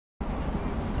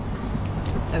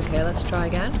Okay, let's try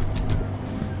again.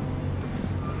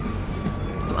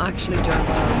 I'm actually doing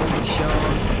well with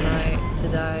Sean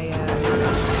today.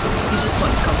 He just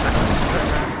wants contact for now.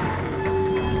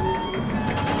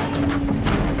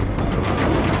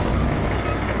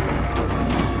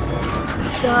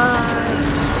 Die!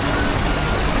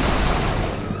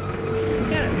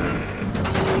 Get it,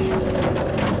 man.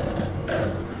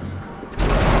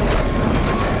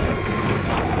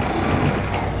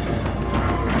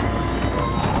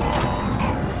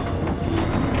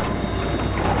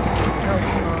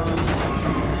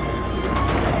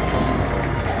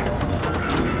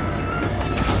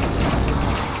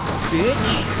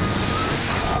 Bitch.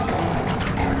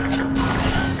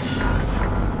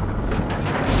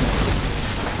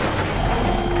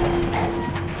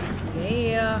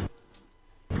 Yeah.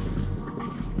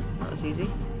 That was easy.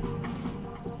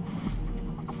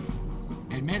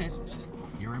 Admit it.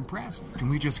 You're impressed. Can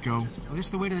we just go? Oh, this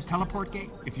the way to the teleport gate?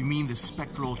 If you mean the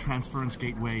spectral transference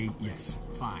gateway, yes.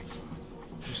 Fine.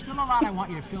 There's still a lot I want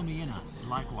you to fill me in on.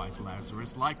 Likewise,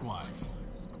 Lazarus, likewise.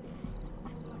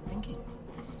 Thank you.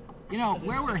 You know,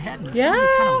 where we're heading is Yeah, gonna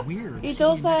be kind of weird. he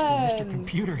sitting does, next to Mr.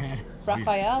 Computer Head.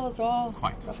 Raphael as well.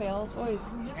 Quite. Raphael's voice.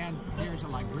 And there's a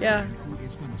librarian who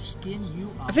is gonna skin you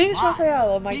up. I think it's Raphael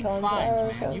or Big Michelangelo.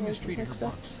 finds, man. You mistreated her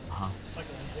books.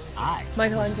 Aye.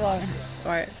 Michelangelo.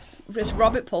 Right. It's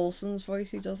Robert Paulson's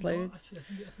voice, he does loads.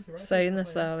 Saying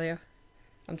this earlier.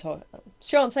 I'm talking.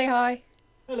 Sean, say hi.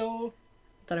 Hello.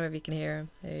 Don't know if you can hear him.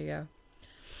 There you go.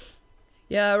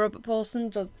 Yeah, Robert Paulson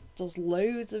does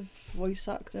loads of voice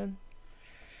acting.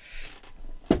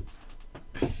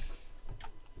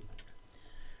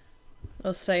 I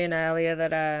was saying earlier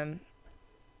that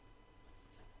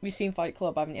you've seen Fight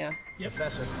Club, haven't you? Yep.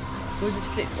 Professor. Would you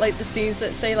see, like the scenes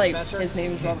that say like Professor? his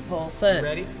name is Robert Paulson,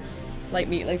 Ready? like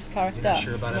Meatloaf's character? You're not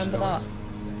sure about us Remember that?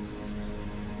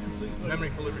 Memory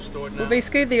fully restored now. Well,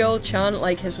 basically they all chant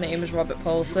like his name is Robert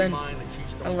Paulson,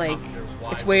 and like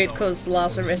it's weird because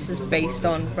Lazarus is based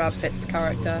on Brad Pitt's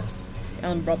character,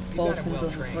 and Robert Paulson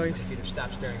does his voice. If you'd have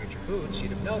stopped staring at your boots,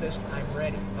 you'd have noticed I'm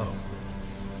ready. Oh,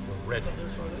 we're ready.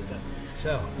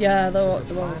 So. Yeah, this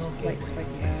the is ones final like gateway.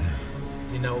 spiky hair.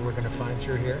 You know what we're gonna find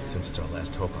through here? Since it's our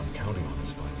last hope, I'm counting on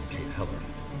us finding Kate Heller.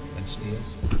 And Steele?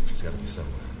 She's got to be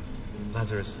somewhere.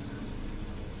 Lazarus,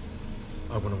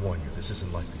 I want to warn you, this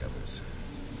isn't like the others.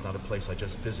 It's not a place I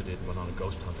just visited, went on a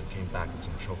ghost hunt, and came back with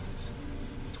some trophies.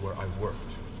 It's where I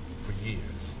worked for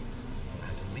years, and I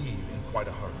had to leave in quite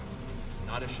a hurry. I'm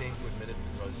not ashamed to admit it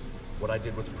because what I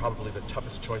did was probably the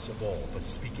toughest choice of all, but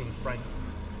speaking frankly,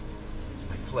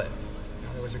 I fled.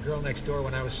 Now, there was a girl next door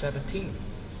when I was 17.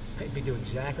 Made me do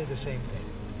exactly the same thing.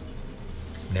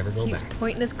 Never go Keeps back.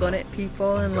 pointing his gun at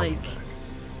people I'm and going like back.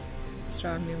 it's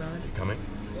driving me mad. You coming?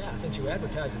 Yeah, since you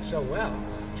advertised it so well.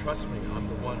 Trust me, I'm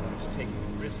the one who's taking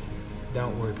the risk here.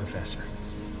 Don't worry, Professor.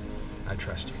 I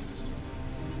trust you.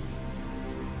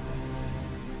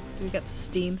 Do we get to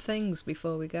steam things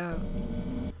before we go?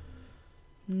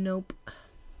 Nope.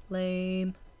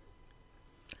 Lame.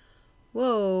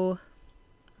 Whoa.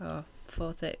 Oh,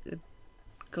 thought it would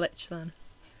glitch then.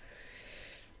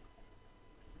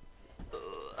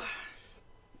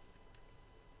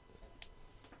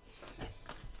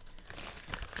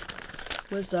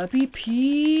 Wasabi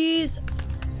peas.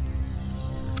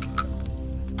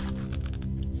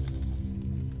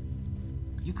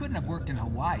 You couldn't have worked in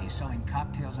Hawaii selling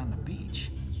cocktails on the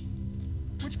beach.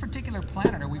 Which particular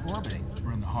planet are we orbiting?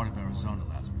 We're in the heart of Arizona,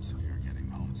 Lazarus, if you're getting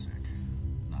homesick.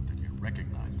 Not that you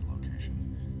recognize the location.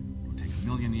 It would take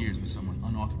 1,000,000 years for someone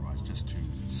unauthorized just to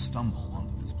stumble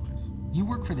onto this place. You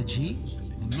work for the G?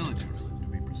 The military, to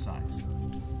be precise.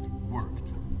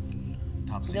 Worked.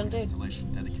 Top secret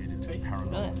installation dedicated to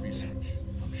paranormal research.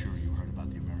 I'm sure you heard about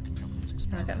the American government's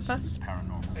experiments fast? with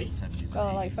paranormal in the 70s Oh,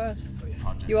 and like 80s. first.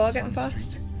 Project You are Sun getting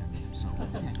fast? Street, and so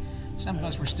Some of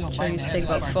us were still Sure, biting used to the take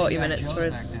heads about off our 40 G.I. minutes Joes for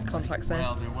back his then. contacts in.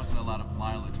 well, there wasn't a lot of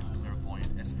mileage in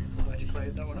clairvoyant espionage.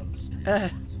 Played that one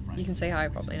up. You can say hi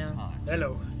probably now.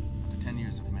 Hello. After 10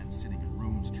 years of men sitting in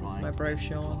rooms trying my to bro guess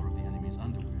the Sean. color of the enemy's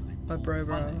underwear, they My bro.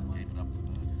 gave it up for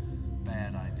the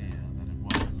bad idea that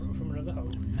it was. From another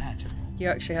home. Imagine. You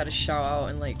actually had a shout out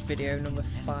in like video number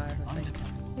 5, I think.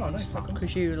 Oh, nice. Welcome.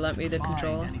 Because you lent me the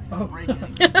controller. Oh.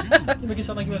 You make it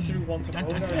sound like you went through one to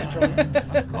four.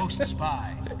 A ghost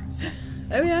spy.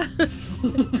 Oh yeah.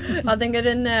 I think I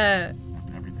didn't After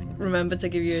everything remember to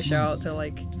give you a shout out to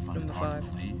like number 5.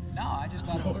 No, I just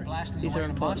thought it was blasting These away are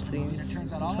the important monster movies, and scenes it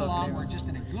turns out I'm all talking along about. we're just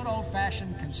in a good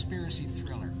old-fashioned conspiracy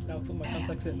thriller. Now put my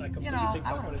contacts in. I completely You know, take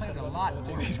I back would what I have said played a about lot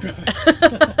the more. these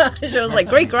graphics. She was like,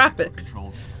 great graphic.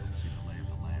 control to see the lay of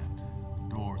the land.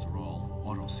 Doors are all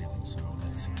auto sealing, so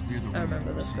let's clear the room. I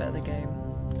remember this bit of the game.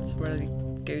 It's really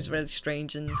goes really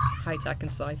strange and high tech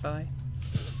and sci-fi.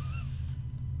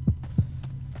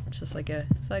 It's just like a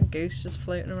is that a ghost just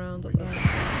floating around up there?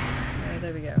 Yeah,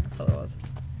 there we go. I thought it was.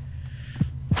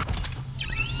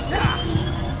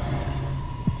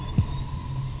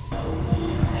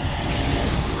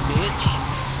 Bitch.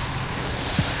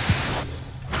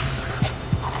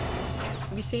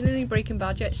 Have you seen any Breaking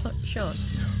Bad yet, Sean?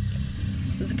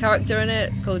 There's a character in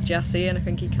it called Jesse, and I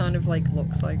think he kind of like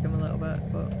looks like him a little bit.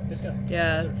 But This guy?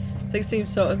 yeah, it's like the same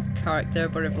sort of character,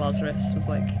 but if Lazarus was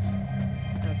like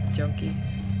a junkie.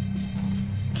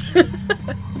 How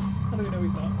do we know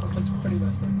he's not? This looks pretty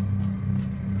messed up.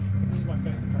 This is my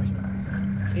first impression of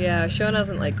it. So. Yeah, Sean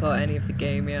hasn't like caught any of the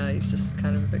game yet. He's just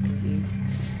kind of a bit confused.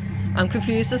 I'm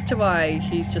confused as to why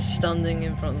he's just standing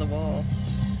in front of the wall.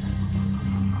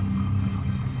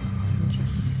 I'm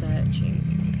just searching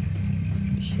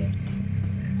for shit.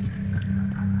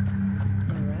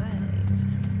 Alright.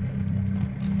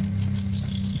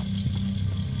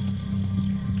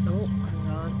 Oh,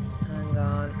 hang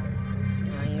on.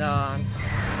 Hang on.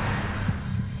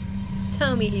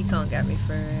 Tell me he can't get me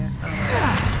through here.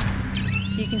 Oh.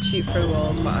 He can shoot through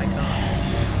walls, but I can't.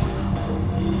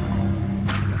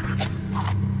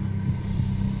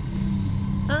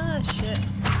 Ah, shit.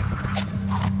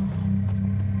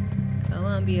 Come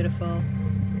on, beautiful.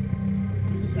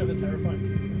 Is this ever terrifying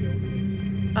in the old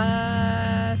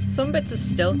days? Some bits are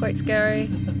still quite scary.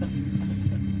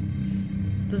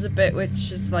 There's a bit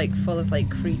which is like full of like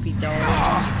creepy dolls.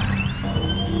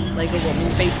 Like a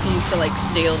woman basically used to like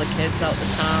steal the kids out the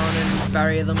town and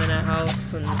bury them in her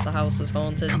house, and the house is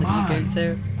haunted that you go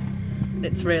to.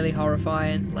 It's really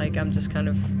horrifying. Like I'm just kind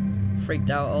of freaked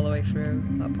out all the way through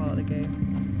that part of the game.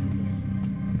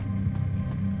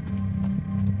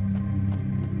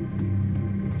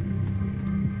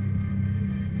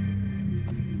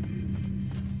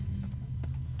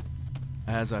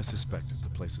 As I suspected, the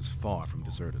place is far from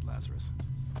deserted, Lazarus.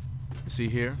 You see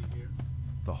here?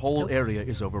 The whole area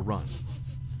is overrun.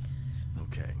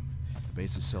 Okay, the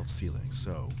base is self-sealing,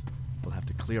 so we'll have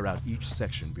to clear out each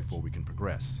section before we can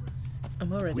progress.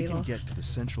 I'm already If we can lost. get to the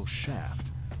central shaft,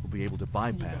 we'll be able to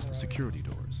bypass the security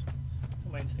doors. That's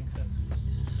what my instinct says.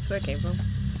 That's where it came from.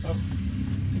 Oh,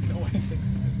 you know what instincts.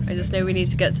 I just know we need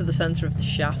to get to the centre of the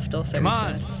shaft, or so Come he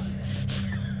on. said.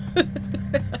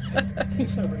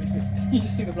 He's so racist. You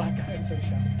just see the black guy and say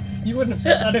shaft. You wouldn't have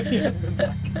said that if you hadn't been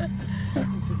black.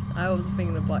 I wasn't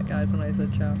thinking of black guys when I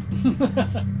said shaft.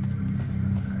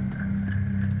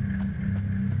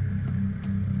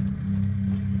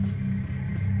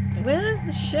 Where's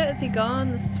the shit? Has he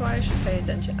gone? This is why I should pay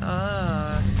attention.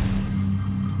 Ah.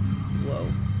 Whoa.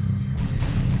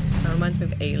 That reminds me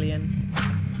of Alien.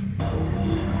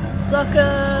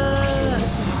 Sucker!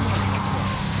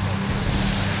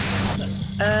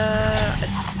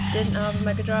 I didn't have a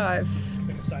Mega Drive. It's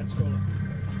like a side scroller.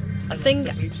 I think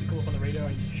The leaps that come up on the radar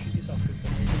and you shoot yourself because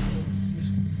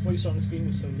what you saw on the screen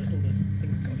was so little that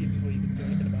things got you before you could do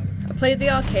anything about it. I played the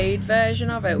arcade version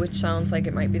of it, which sounds like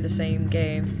it might be the same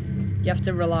game. You have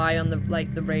to rely on the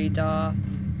radar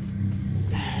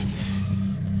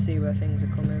to see where things are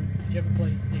coming. Did you ever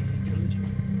play Alien Trilogy?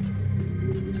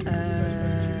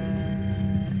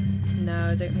 No,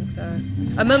 I don't think so.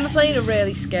 I remember playing a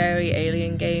really scary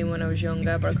Alien game when I was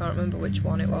younger, but I can't remember which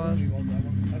one it was. Probably was that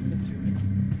one. I haven't been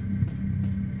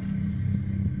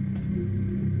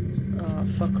to it. Oh,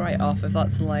 fuck right off if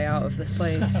that's the layout of this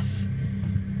place.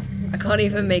 I can't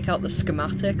even make out the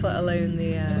schematic, let alone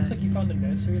the... It looks like you found the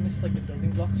nursery and this is like the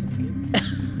building blocks for the kids.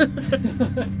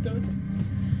 It does.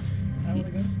 I want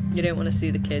to go. You don't want to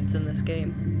see the kids in this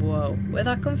game. Whoa. Where'd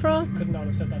that come from? Could not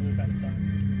have said that at a better time.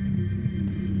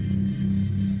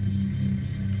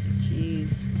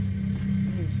 Jeez. I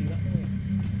didn't even see that movie.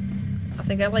 I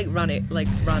think I ran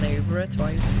over it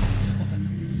twice.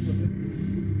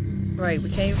 Right, we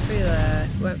came through there,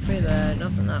 went through there,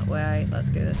 nothing that way. Let's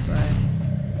go this way.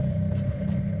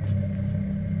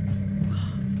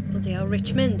 Oh, bloody hell,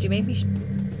 Richmond, you made me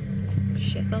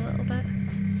shit a little bit.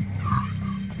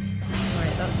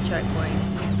 Right, that's a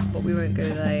checkpoint, but we won't go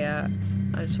there yet.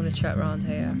 I just want to check around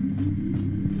here.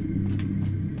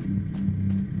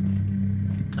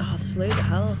 Oh, there's loads of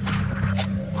health,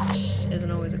 which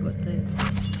isn't always a good thing.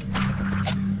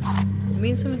 It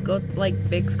means something good, like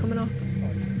Big's coming up.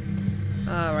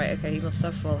 Oh, right, okay, he must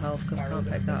have full health because I can't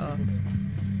pick that up.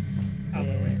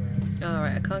 Yeah.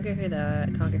 Alright, I can't go through there,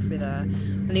 I can't go through there.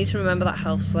 I need to remember that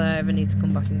health slave, I need to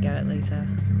come back and get it later.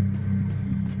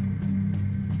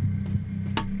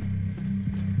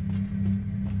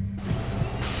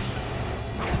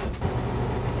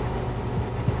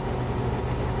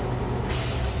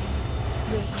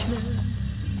 Richmond.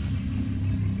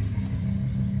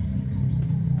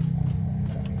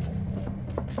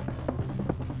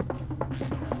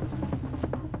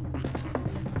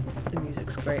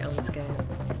 great on this game.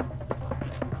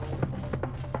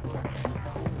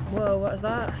 Whoa, what is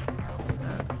that?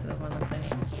 Oh, it's another one of them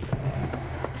things.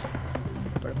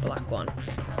 But a black one.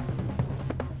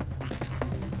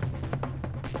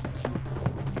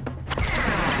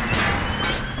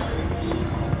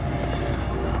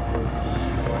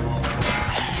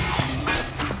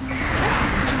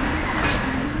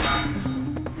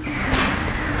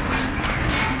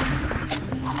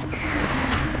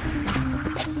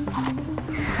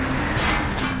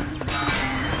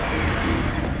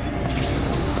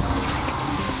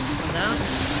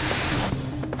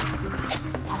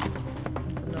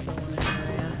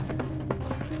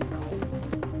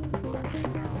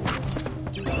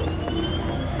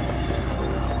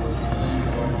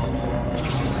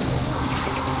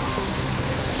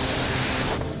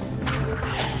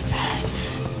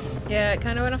 Yeah, it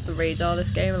kind of went off the radar this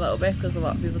game a little bit because a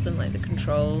lot of people didn't like the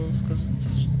controls because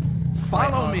it's quite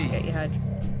hard to get your head.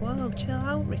 Whoa, chill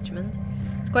out, Richmond.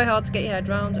 It's quite hard to get your head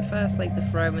round at first, like the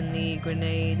throwing the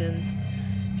grenade and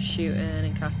shooting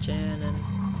and catching, and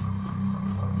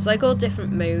it's like all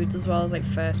different modes as well as like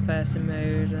first person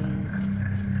mode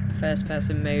and first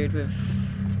person mode with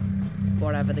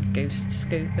whatever the ghost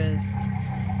scope is.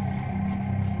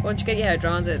 Once you get your head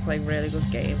around it, it's like a really good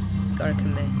game. Gotta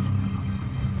commit.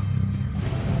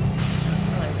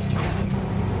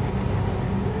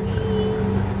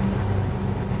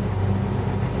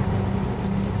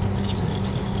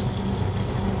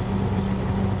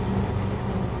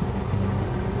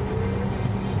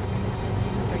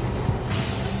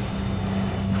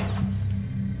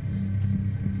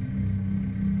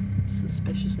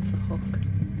 Suspicious of the hook.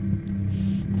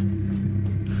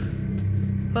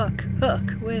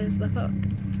 Hook, where's the hook?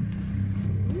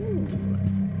 Ooh.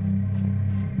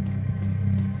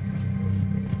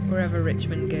 Wherever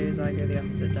Richmond goes, I go the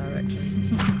opposite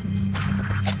direction.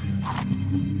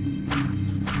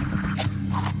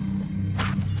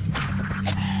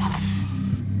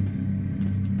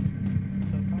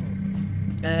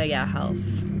 Yeah, health.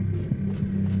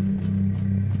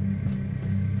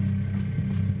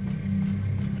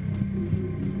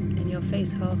 In your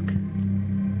face, Hawk.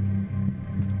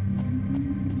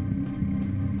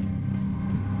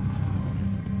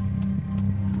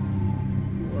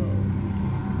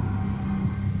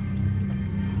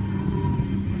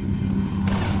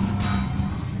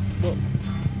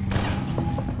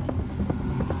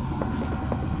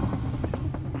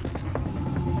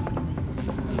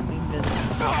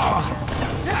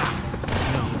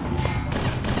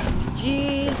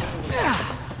 Jeez.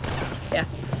 Yeah.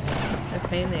 They're a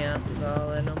pain in the ass as well.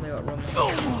 They normally got run.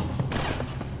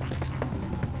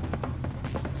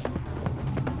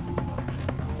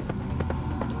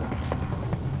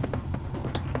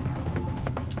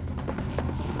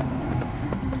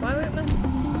 Why won't man?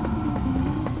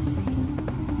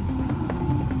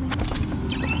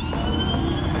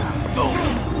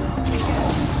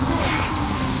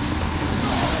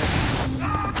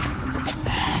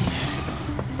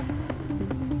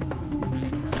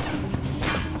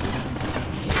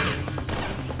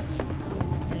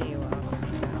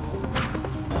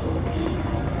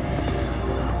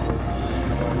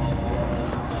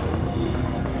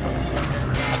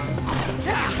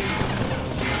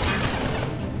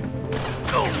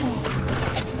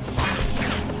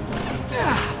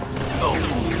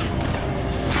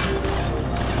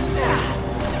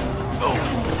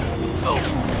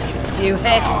 Few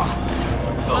hits.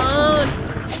 Come on.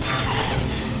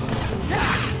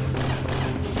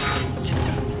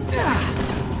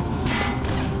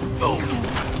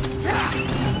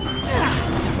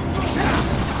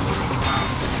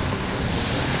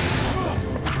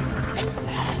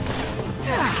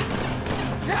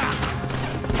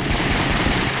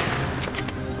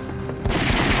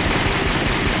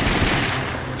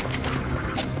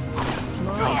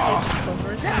 Smart, he takes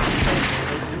cover, so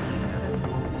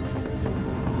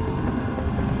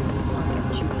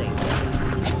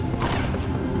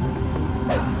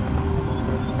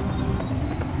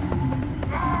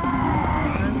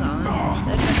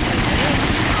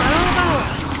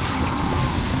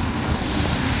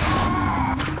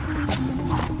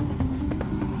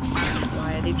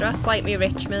dressed like me,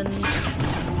 Richmond.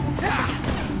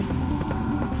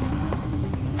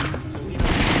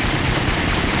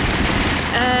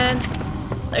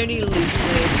 Only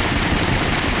loosely.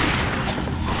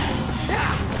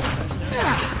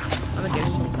 I'm a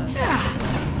ghost hunter.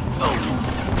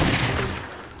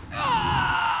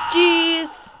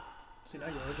 Jeez! So now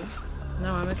you're a ghost? No,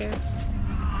 I'm a ghost.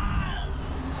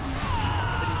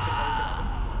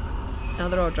 Now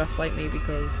they're all dressed like me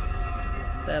because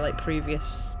they're like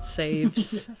previous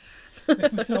saves.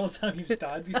 That's all the time you've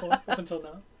died before, up until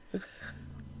now.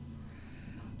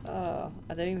 Oh,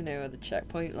 I don't even know where the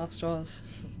checkpoint last was.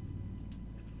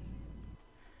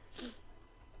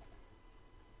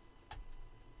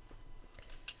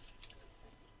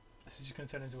 This is just going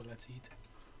to turn into a let's eat.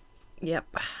 Yep.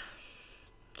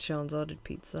 Sean's ordered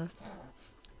pizza.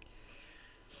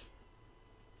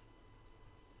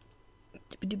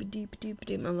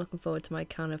 I'm looking forward to my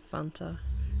can of Fanta.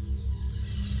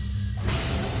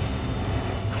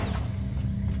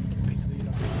 Pizza that you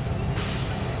don't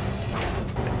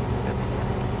Feels sick.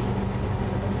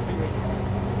 So don't figure it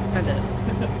I did.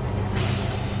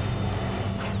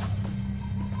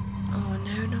 Oh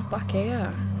no, not back here.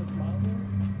 out. Miles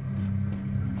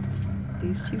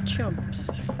These two chumps.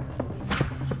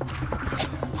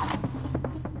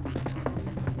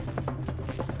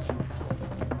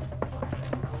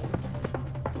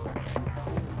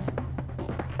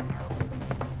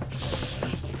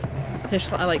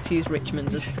 I like to use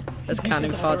Richmond as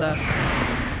cannon fodder.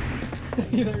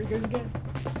 there he goes again.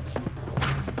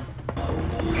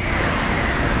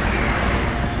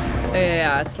 Oh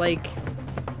yeah, it's like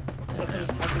Is that sort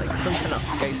of tactic? like something off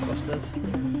Ghostbusters.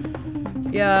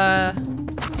 Yeah.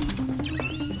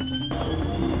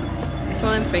 It's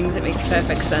one of them things that makes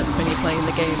perfect sense when you're playing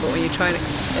the game, but when you try and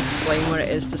explain what it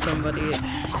is to somebody, it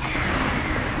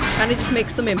kind of just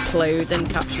makes them implode and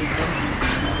captures them.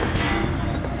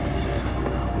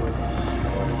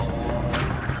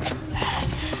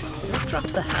 Don't drop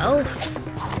the health.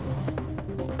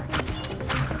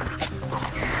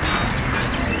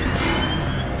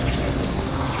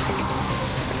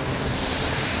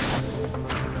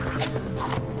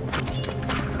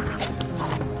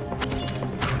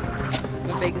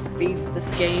 Biggest beef with this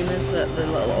game is that the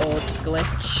little orbs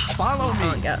glitch. Follow You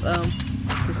can't me. get them.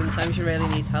 So sometimes you really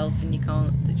need help and you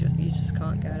can't. You just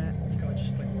can't get it. You can't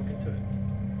just like walk into it.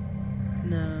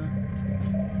 No.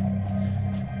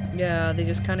 Yeah, they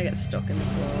just kind of get stuck in the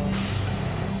floor.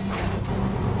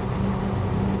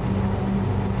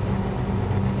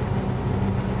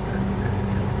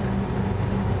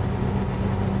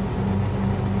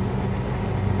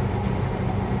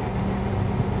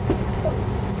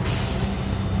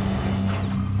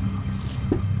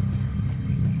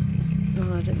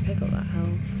 Oh, I didn't pick up that health.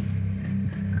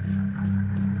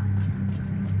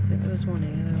 I think there was one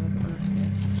here, there wasn't there?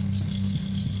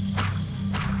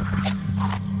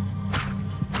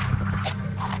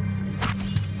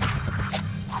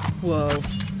 Whoa.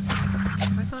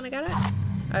 Why can't I get it?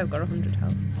 I've got 100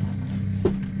 health.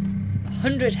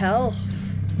 100 health!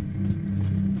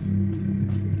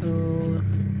 Oh.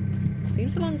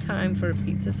 Seems a long time for a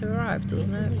pizza to arrive,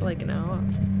 doesn't it? For like an hour.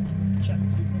 Check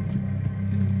this pizza.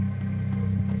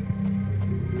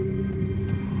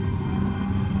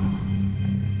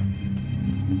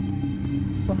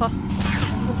 What? I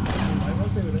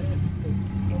was over there. It's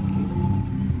on key.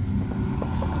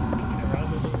 Around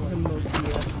it, just The like,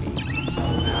 multi-USB.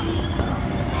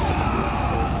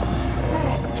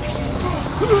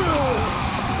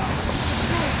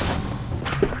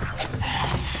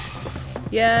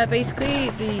 Yeah,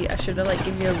 basically I should have like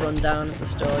given you a rundown of the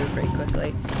story pretty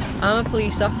quickly. I'm a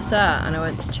police officer and I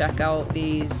went to check out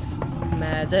these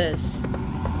murders,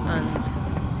 and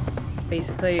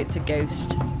basically it's a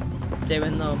ghost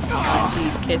doing them, and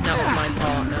he's kidnapped my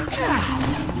partner.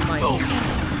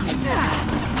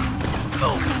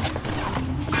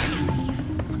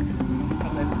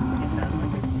 and then you turn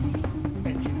like an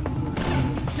engine.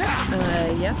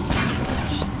 Yeah.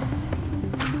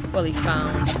 Well, he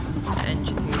found the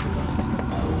engine hoover,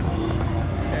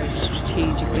 very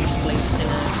strategically placed in a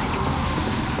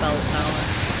bell tower.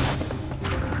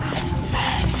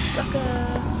 Sucker!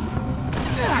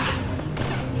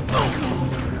 Whoa,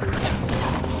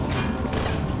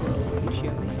 you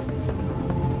shoot me.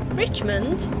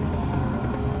 Richmond?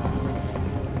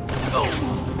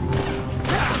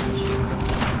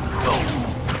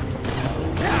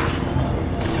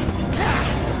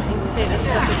 Let's take this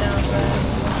sucker down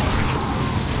first.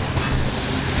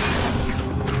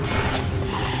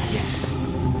 Yes.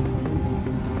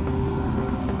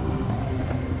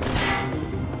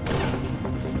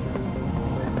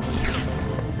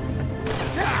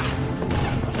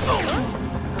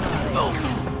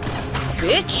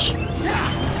 Bitch!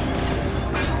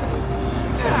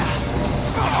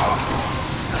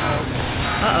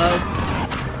 Uh-oh.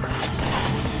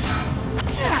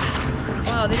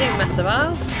 Wow, they didn't mess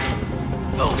about.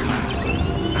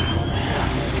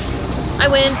 I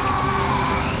win!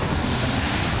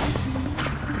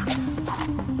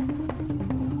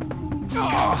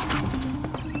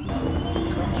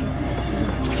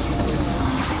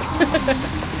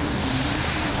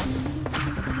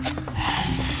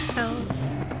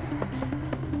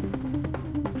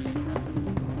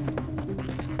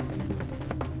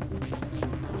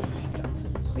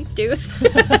 doing?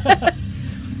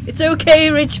 It's okay,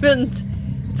 Richmond.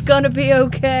 It's gonna be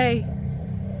okay.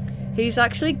 He's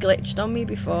actually glitched on me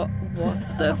before. What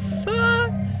the fuck?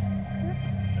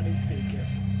 That needs to be a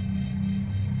gift.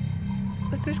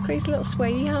 Look at his crazy little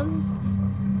swayy hands.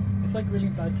 It's like really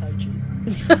bad Tai Chi.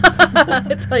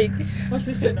 It's like... Watch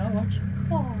this bit now, watch.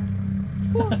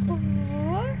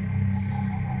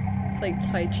 It's like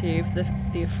Tai Chi of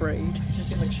the afraid. You just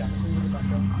feel like shamans in the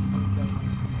background.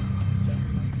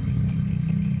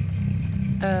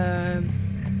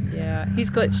 Yeah, he's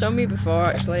glitched on me before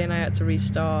actually, and I had to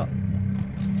restart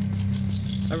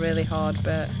a really hard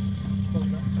bit. What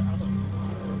was that?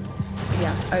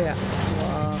 Yeah, oh yeah.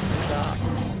 What is that?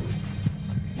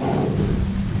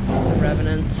 It's a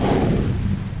revenant.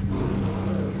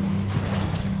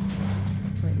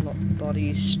 Like lots of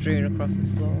bodies strewn across the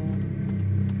floor.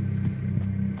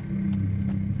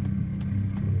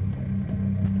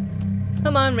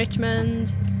 Come on,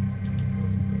 Richmond.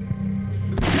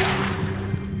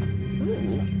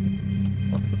 Ooh.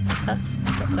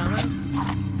 Drop down there.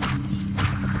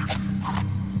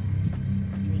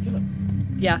 Can you kill him?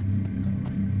 Yeah.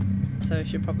 So I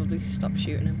should probably stop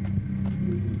shooting him.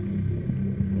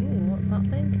 Ooh, what's that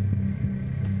thing?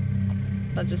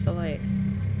 Is that just a light?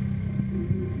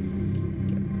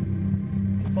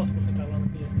 It's impossible to tell on the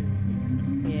PS2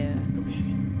 these days. Yeah. Could be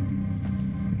anything.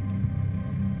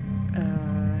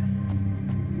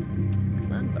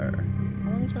 Clamber. How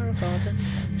long is my recording?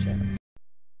 Oh, shit.